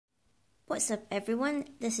What's up everyone,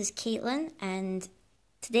 this is Caitlin and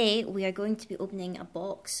today we are going to be opening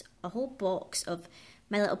a whole box of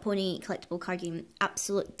My Little Pony collectible card game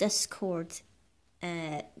Absolute Discord,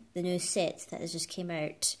 the new set that has just came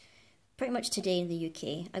out pretty much today in the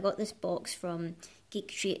UK. I got this box from Geek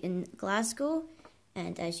Retreat in Glasgow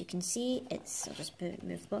and as you can see I'll just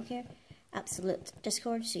move the box here, Absolute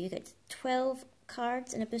Discord, so you get 12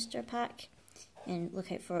 cards in a booster pack and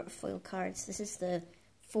look out for foil cards. This is the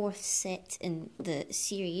fourth set in the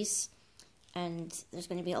series and there's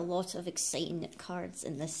going to be a lot of exciting cards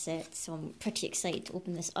in this set, so I'm pretty excited to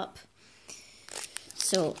open this up.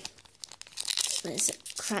 So let's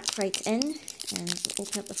crack right in and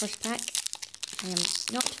open up the first pack. I am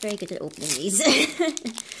not very good at opening these.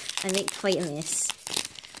 I make quite a mess.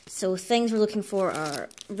 So things we're looking for are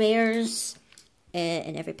rares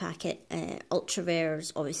in every packet, ultra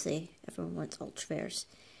rares, obviously everyone wants ultra rares,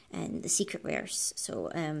 and the secret rares.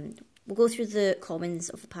 So we'll go through the commons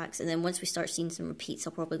of the packs, and then once we start seeing some repeats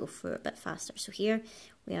I'll probably go through it a bit faster. So here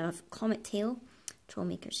we have Comet Tail.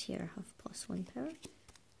 Trollmakers here have +1 power.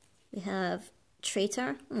 We have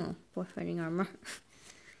Traitor, Warfighting Armour.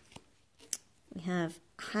 We have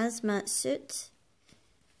Hazmat Suit.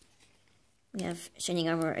 We have Shining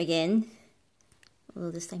Armour again,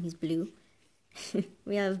 although this time he's blue.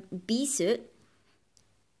 We have Bee Suit.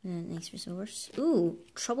 Nice resource. Ooh,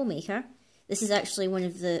 Troublemaker. This is actually one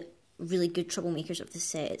of the really good troublemakers of the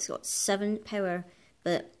set. It's got 7 power,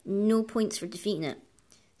 but no points for defeating it.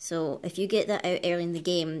 So if you get that out early in the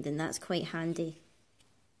game, then that's quite handy.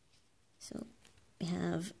 So we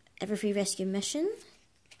have Everfree Rescue Mission.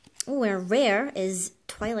 Oh, our rare is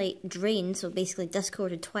Twilight Drain, so basically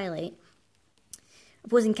Discorded Twilight.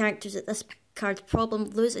 Opposing characters at this card's problem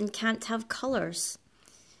lose and can't have colours.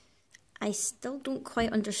 I still don't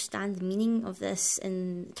quite understand the meaning of this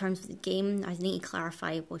in terms of the game. I need to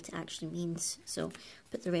clarify what it actually means. So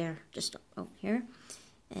put the rare just up here.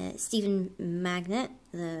 Stephen Magnet,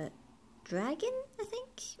 the dragon, I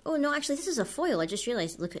think. Oh no, actually this is a foil. I just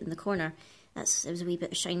realised. Look at it in the corner. It was a wee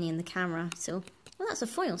bit shiny in the camera. So well, that's a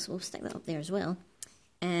foil. So we'll stick that up there as well.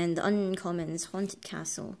 And the uncommons: Haunted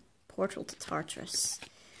Castle, Portal to Tartarus.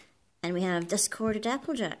 And we have Discorded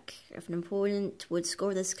Applejack. If an opponent would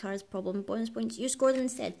score this card's problem bonus points, you score them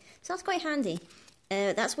instead. So that's quite handy.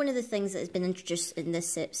 That's one of the things that has been introduced in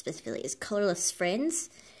this set specifically, is colourless friends.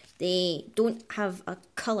 They don't have a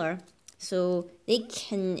colour, so they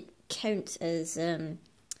can count as,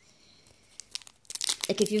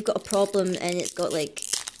 like if you've got a problem and it's got like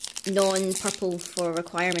non-purple for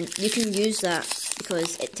requirement, you can use that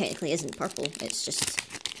because it technically isn't purple, it's just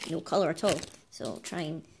no colour at all. So try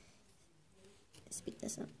and speed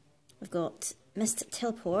this up. We've got Mist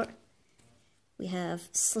Teleport. We have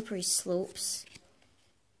Slippery Slopes.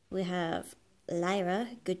 We have Lyra,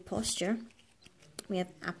 Good Posture. We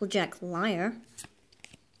have Applejack Liar.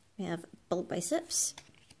 We have Bulk Biceps.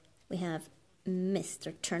 We have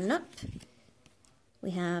Mr. Turnip.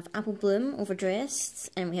 We have Apple Bloom, Overdressed.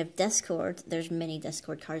 And we have Discord. There's many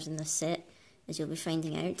Discord cards in this set, as you'll be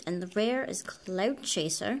finding out. And the rare is Cloud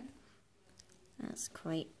Chaser. That's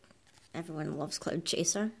quite... Everyone loves Cloud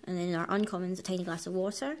Chaser. And then our uncommons, a Tiny Glass of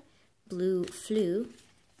Water, Blue Flu,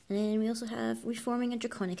 and then we also have Reforming a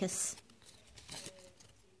Draconicus.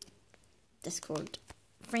 Discord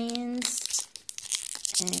Friends.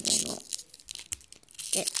 And then we'll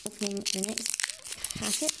get opening the next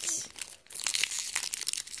packet.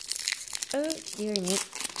 Oh dear me,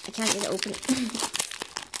 I can't get it open.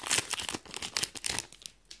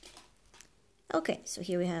 Okay, so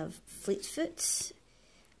here we have Fleetfoot,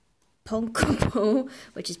 Ponkopo,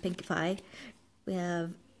 which is Pinkie Pie. We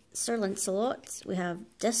have Sir Lancelot. We have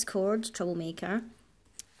Discord, Troublemaker,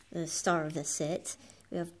 the star of this set.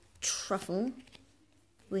 We have Truffle.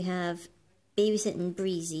 We have Babysitting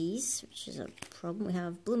Breezies, which is a problem. We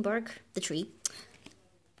have Bloomberg, the tree.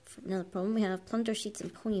 Another problem. We have Plunder Seeds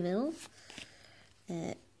and Ponyville.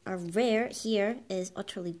 Our rare here is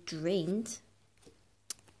Utterly Drained.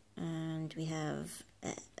 And we have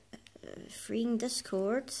Freeing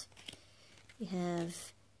Discord. We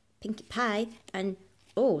have Pinkie Pie, and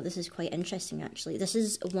oh, this is quite interesting actually. This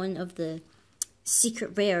is one of the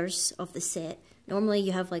secret rares of the set. Normally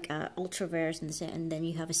you have like ultra rares in the set, and then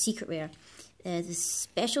you have a secret rare. The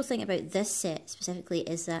special thing about this set specifically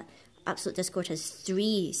is that Absolute Discord has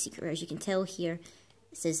 3 secret rares. You can tell here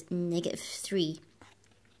it says -3.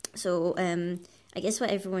 So I guess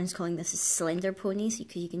what everyone's calling this is Slender Ponies,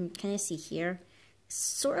 because you can kind of see here,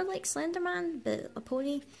 sort of like Slenderman, but a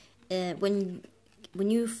pony. When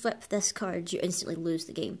you flip this card, you instantly lose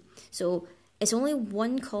the game. So it's only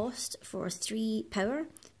 1 cost for 3 power,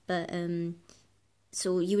 but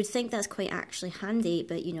So you would think that's quite actually handy,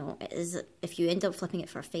 but you know, it is, if you end up flipping it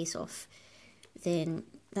for a face-off, then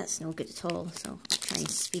that's no good at all. So I'll try and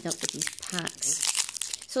speed up with these packs.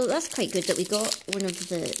 So that's quite good that we got one of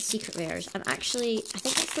the secret rares. And actually, I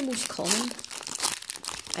think that's the most common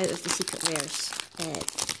out of the secret rares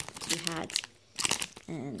we had.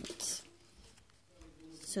 And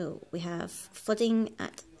so we have Flooding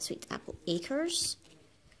at Sweet Apple Acres.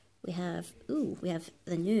 We have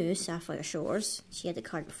the new Sapphire Shores. She had the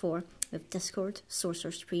card before. We have Discord,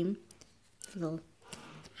 Sorcerer Supreme. A little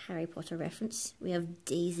Harry Potter reference. We have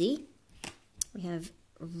Daisy. We have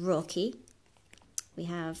Rocky. We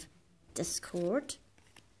have Discord.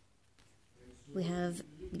 We have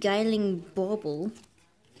Guiling Bauble.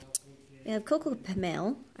 We have Coco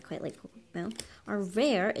Pamel. I quite like Coco Pamel. Our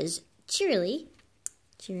rare is Cheerily.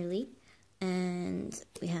 And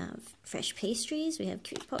we have Fresh Pastries. We have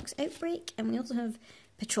Cutie Pox Outbreak. And we also have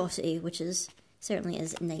Petrosity, which certainly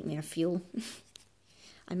is nightmare fuel.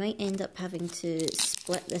 I might end up having to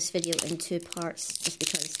split this video in 2 parts just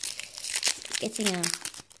because getting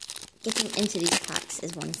into these packs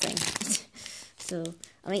is one thing. So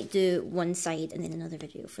I might do one side and then another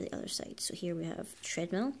video for the other side. So here we have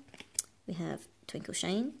Treadmill, we have Twinkle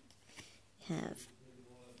Shine, we have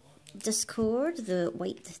Discord, the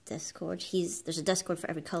white Discord. There's a Discord for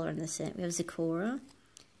every colour in this set. We have Zecora,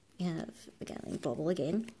 we have the Guiling Bauble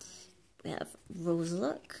again, we have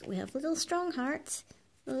Roseluck, we have Little Strongheart,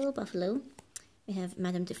 Little Buffalo, we have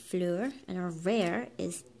Madame de Fleur, and our rare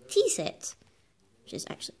is T-Set, which is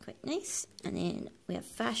actually quite nice. And then we have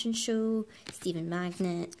Fashion Show, Stephen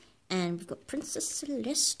Magnet, and we've got Princess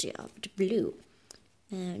Celestia, blue.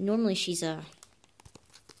 Normally she's a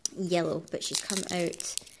yellow, but she's come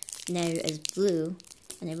out now as blue,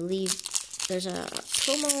 and I believe there's a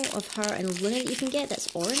promo of her and Luna that you can get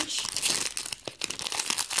that's orange.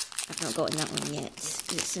 I've not gotten that one yet.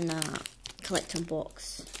 It's in a collector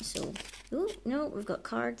box. So, oh no, we've got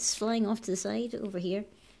cards flying off to the side over here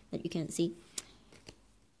that you can't see.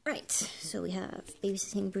 Right, so we have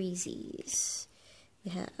Babysitting Breezes,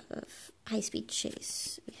 we have High Speed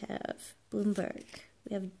Chase, we have Bloomberg,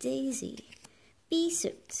 we have Daisy, Bee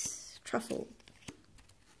Suit, Truffle,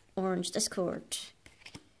 Orange Discord,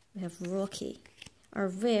 we have Rocky. Our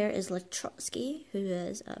rare is Latrotsky, who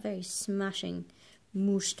has a very smashing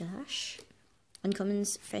moustache.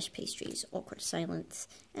 Uncommons, Fresh Pastries, Awkward Silence,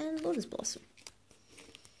 and Lotus Blossom.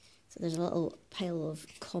 So there's a little pile of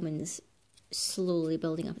commons slowly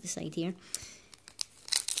building up at the side here.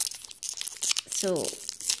 So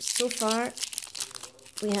far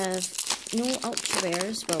we have no ultra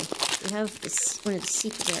rares. Well, we have one of the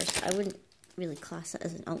secret rares, but I wouldn't really class it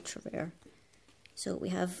as an ultra rare. So we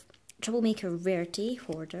have Troublemaker Rarity,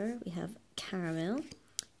 Hoarder, we have Caramel,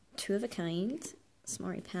 Two of a Kind,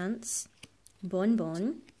 Smarty Pants,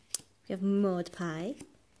 Bonbon, we have Mod Pie,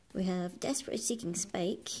 we have Desperate Seeking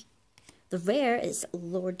Spike. The rare is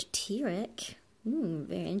Lord T-Rex.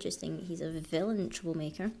 Very interesting. He's a villain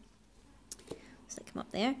troublemaker. Stick him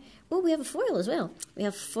up there. Oh, we have a foil as well. We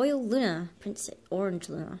have Foil Luna, Princess Orange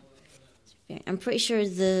Luna. I'm pretty sure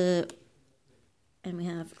and we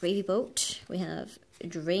have Gravy Boat, we have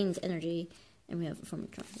Drained Energy, and we have Former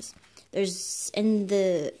Darkness. There's, in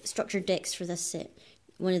the structured decks for this set,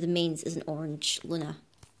 one of the mains is an Orange Luna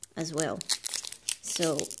as well.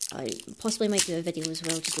 So I possibly might do a video as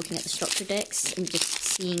well, just looking at the structure decks and just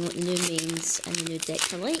seeing what the new mains and the new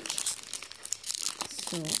decks are like.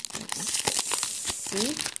 So let's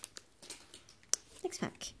see. Next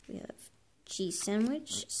pack, we have Cheese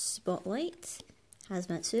Sandwich, Spotlight,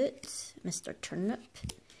 Hazmat Suit, Mr. Turnip,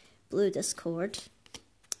 Blue Discord,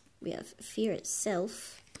 we have Fear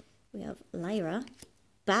Itself, we have Lyra,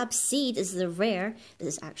 Bab Seed is the rare. This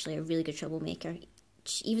is actually a really good troublemaker.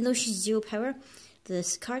 Even though she's 0 power,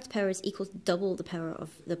 this card's power is equal to double the power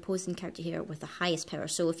of the opposing character here with the highest power.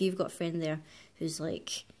 So if you've got a friend there who's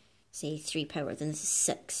like, say, 3 power, then this is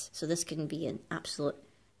 6. So this can be an absolute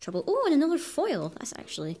trouble. Oh, and another foil. That's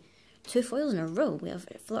actually 2 foils in a row. We have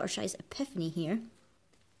Fluttershy's Epiphany here.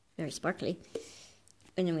 Very sparkly.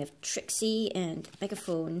 And then we have Trixie and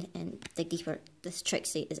Megaphone and Dig Deeper. This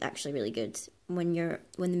Trixie is actually really good. When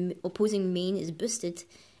the opposing main is boosted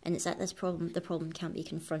and it's at this problem, the problem can't be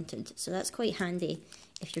confronted. So that's quite handy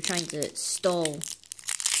if you're trying to stall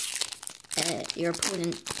your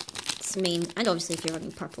opponent's main, and obviously if you're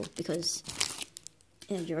running purple, because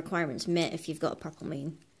your requirements met if you've got a purple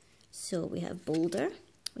main. So we have Boulder,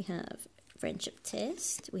 we have Friendship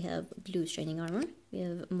Test, we have Blue Shining Armor, we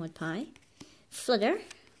have Mud Pie, Fludder,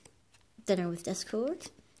 Dinner with Discord,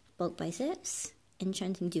 Bulk Biceps,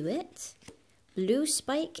 Enchanting Duet, Blue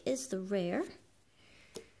Spike is the rare,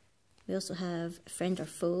 we We also have Friend or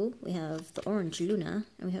Foe, we have the Orange Luna,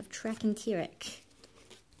 and we have Tracking T-Rex.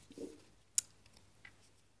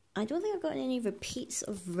 I don't think I've gotten any repeats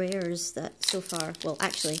of rares that so far. Well,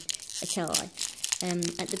 actually, I tell a lie.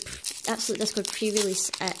 At the Absolute Discord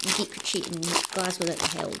pre-release at Geek Retreat in Glasgow that we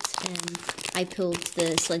held, I pulled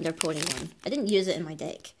the Slender Pony one. I didn't use it in my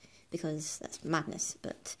deck because that's madness,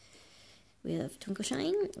 but we have Twinkle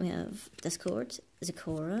Shine, we have Discord,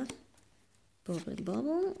 Zecora, Bobbly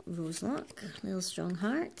Bobble, Roselock, Little Strong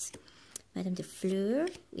Heart, Madame de Fleur,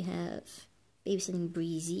 we have Babysitting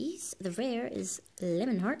Breezies. The rare is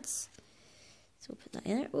Lemon Hearts, so we'll put that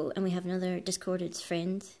in there. Oh, and we have another discorded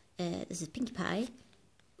friend. This is Pinkie Pie.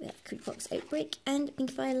 We have Cookbox Outbreak and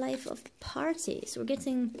Pinkie Pie Life of the Party. So we're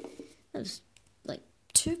getting like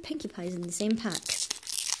 2 Pinkie Pies in the same pack.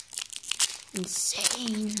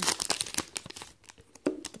 Insane.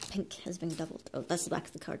 The pink has been doubled. Oh, that's the back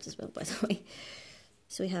of the cards as well, by the way.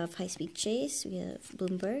 So we have High Speed Chase, we have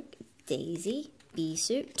Bloomberg, Daisy, Bee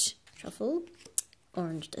Suit, Truffle,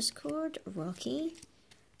 Orange Discord, Rocky,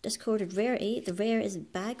 Discorded Rarity. The rare is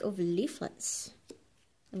Bag of Leaflets.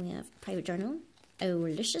 And we have Private Journal,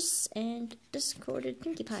 Owlicious, and Discorded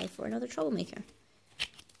Pinkie Pie for another troublemaker.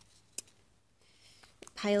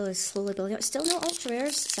 Pile is slowly building up. Still no ultra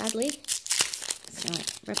rares, sadly.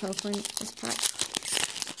 Let's rip open this pack.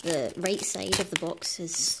 The right side of the box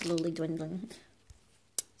is slowly dwindling.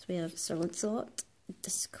 So we have Sir Lancelot,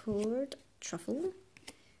 Discord, Truffle,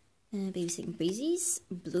 Babysitting Breezes,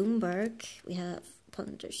 Bloomberg, we have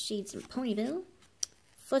Plunder Shades and Ponyville,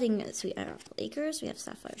 Flooding Sweet Apple Acres, we have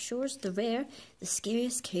Sapphire Shores, the rare, The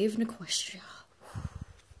Scariest Cave in Equestria.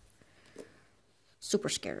 Super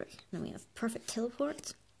scary. Then we have Perfect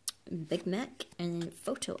Teleport, Big Mac, and then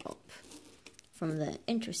Photo Op from the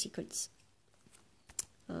intro sequence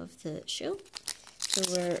of the show. So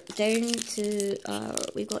we're down to,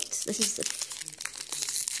 we've got, this is the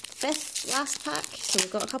 5th last pack, so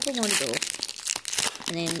we've got a couple more to go.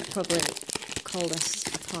 And then probably call this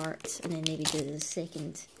apart and then maybe do the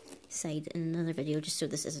second side in another video just so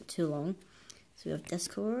this isn't too long. So we have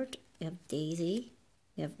Discord, we have Daisy,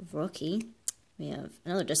 we have Rocky, we have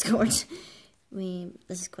another Discord.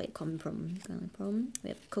 This is quite a common problem. We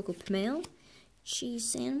have Coco Pamel, Cheese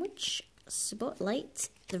Sandwich, Spotlight.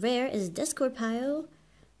 The rare is Discord Pile.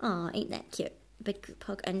 Aw, ain't that cute? Big group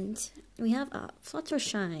hug. And we have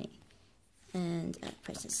Fluttershy and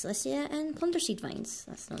Princess Celestia and Plunderseed Vines.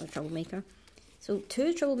 That's another troublemaker. So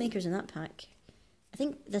 2 troublemakers in that pack. I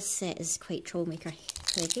think this set is quite troublemaker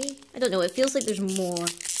heavy. I don't know, it feels like there's more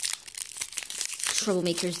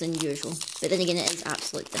troublemakers than usual. But then again, it is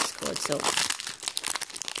Absolute Discord, so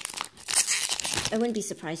I wouldn't be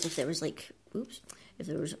surprised if there was like, if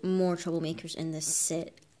there was more troublemakers in this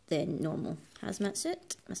set than normal. Hazmat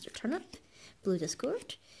Suit, Mr. Turnip, Blue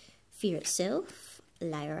Discord, Fear Itself,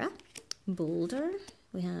 Lyra, Boulder,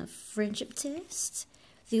 we have Friendship Test,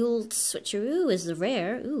 the old Switcheroo is the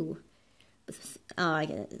rare, ooh. Oh, I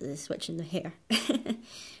get it, the switch in the hair.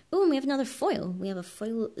 Oh, and we have another foil. We have a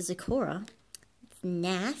foil Zecora. It's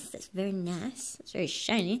nice, that's very nice. It's very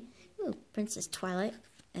shiny. Ooh, Princess Twilight,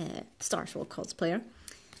 Star Sword cosplayer.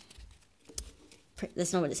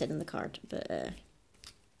 That's not what it said in the card, but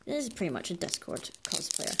this is pretty much a Discord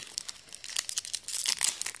cosplayer.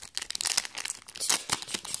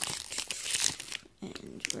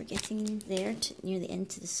 And we're getting there near the end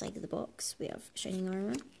to the side of the box. We have Shining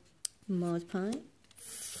Armor, Mod Pie,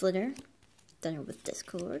 Flitter, Dinner with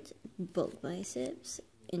Discord, Bulk Biceps,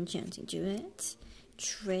 Enchanting Duet,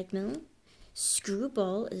 Treadmill,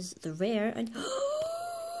 Screwball is the rare, and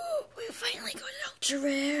we finally got an ultra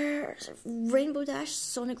rare! Rainbow Dash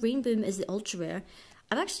Sonic Rainboom is the ultra rare.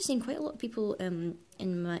 I've actually seen quite a lot of people in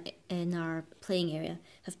our playing area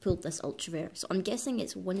have pulled this ultra rare, so I'm guessing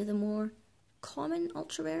it's one of the more common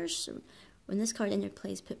ultra rares. So when this card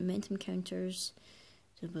interplays, put momentum counters.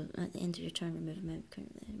 So at the end of your turn, remove a momentum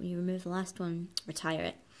counter. When you remove the last one, retire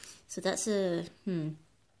it. So that's a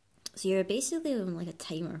So you're basically on like a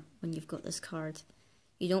timer when you've got this card.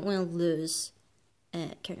 You don't want to lose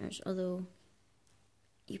counters, although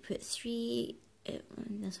you put 3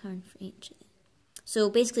 on this hand for each.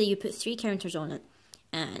 So basically, you put 3 counters on it,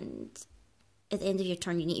 and at the end of your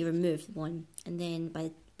turn, you need to remove one, and then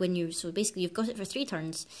so basically you've got it for 3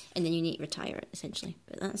 turns, and then you need to retire it, essentially.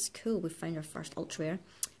 But that's cool, we found our first ultra rare.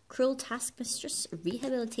 Cruel Taskmistress,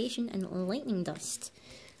 Rehabilitation, and Lightning Dust.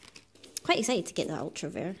 Quite excited to get that ultra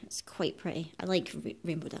rare, it's quite pretty. I like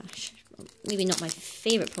Rainbow Dash. Maybe not my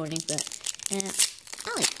favourite pony, but I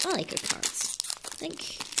like her cards. I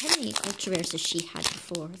think, how many ultra rares has she had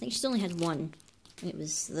before? I think she's only had one. It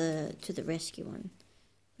was the To the Rescue one.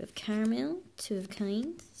 We have Caramel, Two of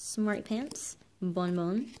Kind, Smarty Pants,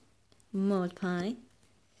 Bonbon, Mod Pie,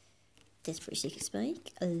 Desperate Secret Spike,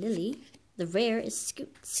 a Lily. The rare is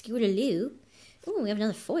Scootaloo. Oh, we have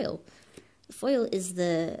another foil. The foil is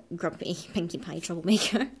the Grumpy Pinkie Pie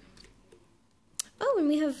Troublemaker. Oh, and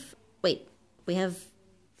we have... Wait, we have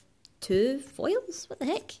 2 foils? What the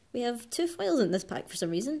heck? We have 2 foils in this pack for some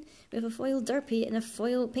reason. We have a foil Derpy and a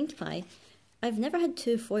foil Pinkie Pie. I've never had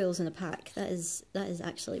 2 foils in a pack. That is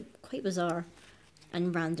actually quite bizarre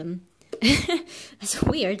and random. It's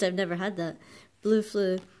weird, I've never had that. Blue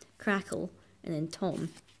Flu, Crackle, and then Tom.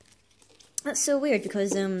 That's so weird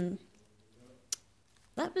because that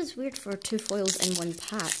was weird for 2 foils in one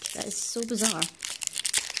pack. That is so bizarre.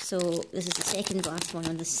 So this is the second last one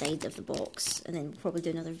on this side of the box, and then we'll probably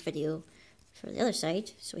do another video for the other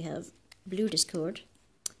side. So we have Blue Discord,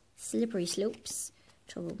 Slippery Slopes,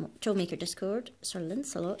 Troublemaker Discord, Sir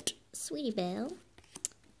Lancelot, Sweetie Belle,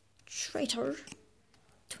 Traitor,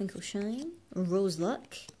 Twinkle Shine, Rose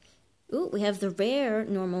Luck. Oh, we have the rare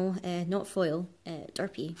normal, not foil,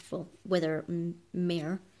 Derpy, well, Wither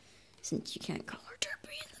Mare, since you can't call her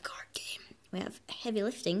Derpy in the card game. We have Heavy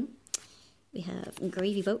Lifting, we have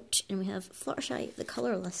Gravy Boat, and we have Fluttershy, the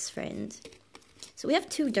colourless friend. So we have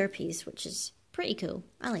 2 Derpies, which is pretty cool.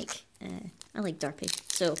 I like Derpy.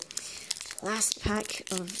 So, last pack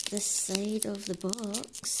of this side of the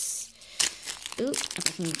box. Ooh, if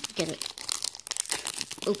I can get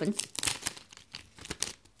it open.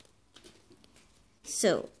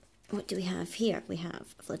 So, what do we have here? We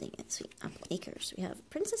have Flooding at Sweet Apple Acres. We have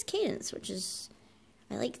Princess Cadence, which is...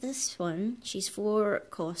 I like this one. She's 4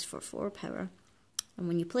 cost for 4 power. And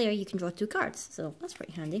when you play her, you can draw 2 cards. So, that's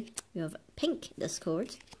pretty handy. We have Pink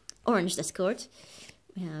Discord. Orange Discord.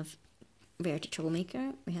 We have Rarity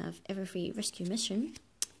Troublemaker. We have Everfree Rescue Mission.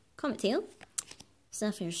 Comet Tail.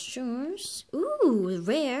 Sapphire Shores. Ooh,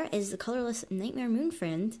 rare is the colourless Nightmare Moon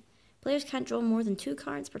Friend. Players can't draw more than 2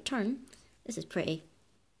 cards per turn. This is pretty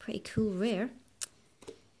cool rare.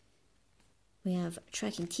 We have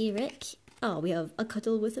Tracking T-Rick. Oh, we have A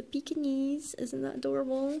Cuddle with a Pekingese. Isn't that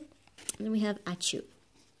adorable? And then we have Achu.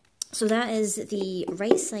 So that is the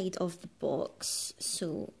right side of the box.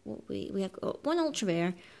 So what we have got 1 ultra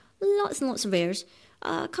rare, lots and lots of rares,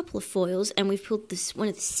 a couple of foils, and we've pulled this one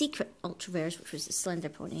of the secret ultra rares, which was the Slender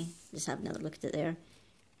Pony. Just have another look at it there.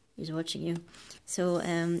 He's watching you. So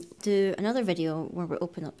do another video where we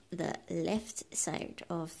open up the left side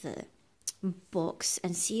of the box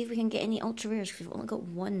and see if we can get any ultra rares, because we've only got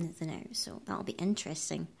 1 now, so that'll be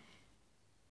interesting.